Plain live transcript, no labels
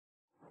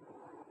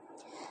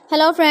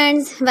Hello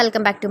friends,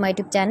 welcome back to my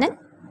YouTube channel.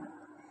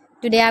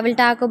 Today I will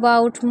talk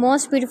about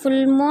most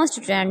beautiful,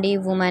 most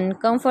trendy women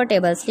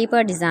comfortable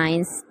sleeper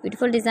designs.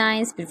 Beautiful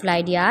designs, beautiful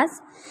ideas,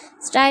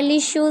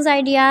 stylish shoes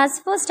ideas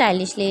for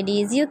stylish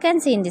ladies. You can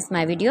see in this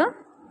my video.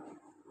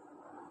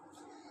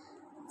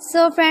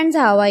 So friends,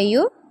 how are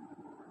you?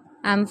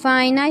 I'm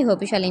fine. I hope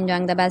you shall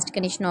enjoying the best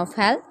condition of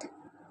health.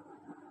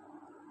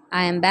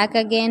 I am back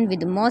again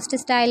with the most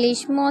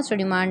stylish, most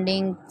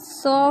demanding,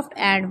 soft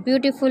and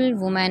beautiful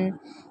women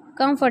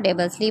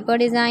comfortable sleeper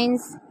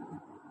designs,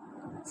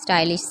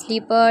 stylish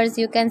sleepers.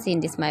 You can see in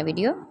this my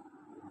video.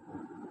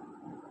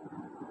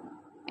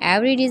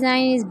 Every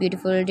design is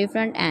beautiful,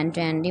 different and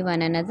trendy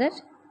one another.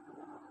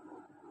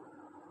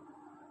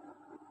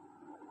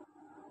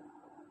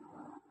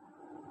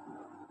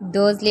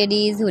 Those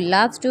ladies who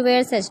loves to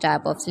wear such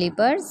type of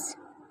sleepers.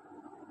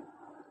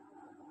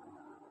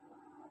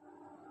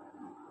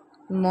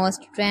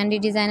 Most trendy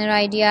designer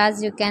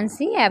ideas. You can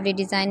see every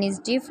design is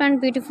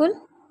different, beautiful.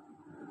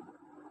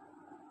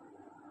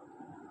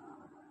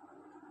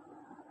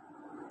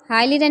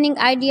 Highly running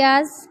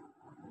ideas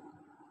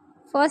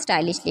for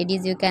stylish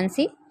ladies. You can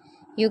see.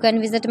 You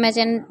can visit my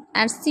channel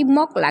and see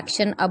more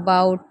collection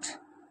about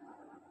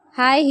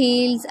high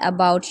heels,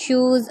 about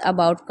shoes,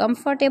 about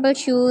comfortable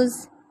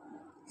shoes,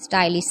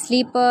 stylish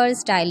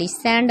sleepers, stylish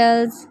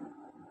sandals,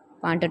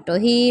 pointed toe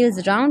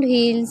heels, round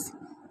heels,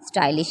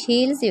 stylish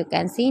heels. You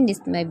can see in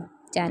this my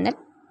channel.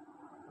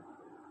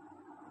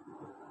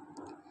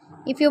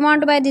 If you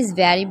want to buy this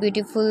very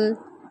beautiful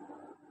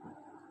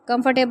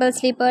comfortable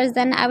sleepers,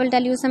 then I will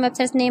tell you some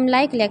websites name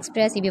like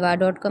AliExpress,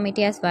 eBay.com,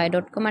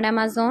 ETSY.com and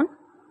Amazon.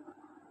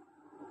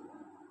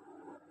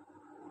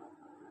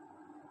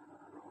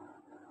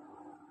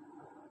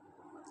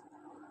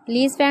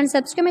 Please friends,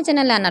 subscribe my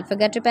channel and not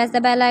forget to press the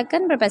bell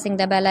icon. By pressing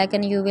the bell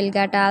icon, you will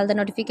get all the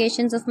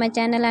notifications of my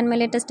channel and my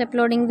latest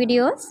uploading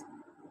videos.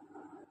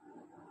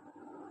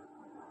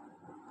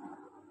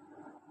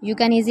 You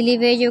can easily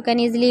wear, you can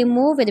easily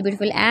move with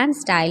beautiful and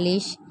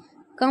stylish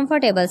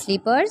comfortable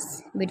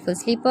sleepers, beautiful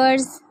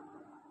sleepers.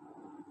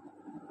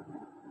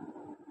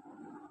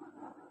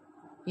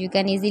 You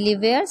can easily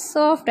wear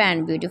soft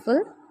and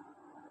beautiful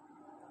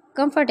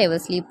comfortable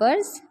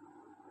sleepers.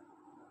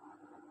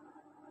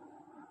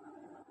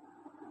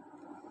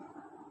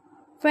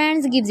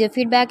 Friends, gives your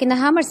feedback in the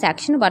comment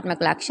section about my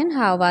collection.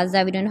 How was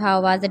the video and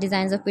how was the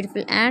designs of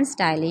beautiful and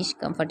stylish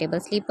comfortable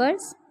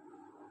sleepers.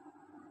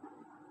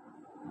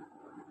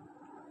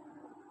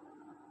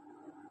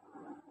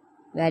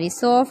 Very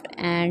soft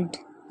and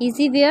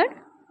easy wear.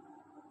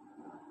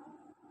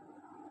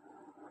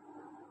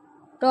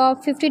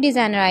 Top 50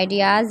 designer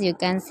ideas. You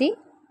can see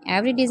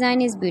every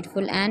design is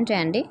beautiful and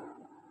trendy.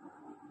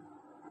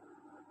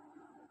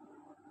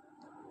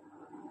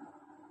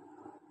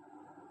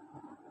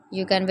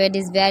 You can wear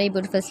these very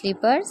beautiful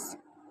sleepers.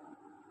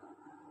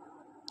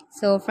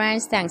 So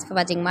friends, thanks for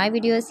watching my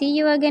video. See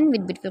you again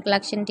with beautiful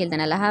collection. Till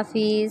then, Allah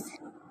Hafiz.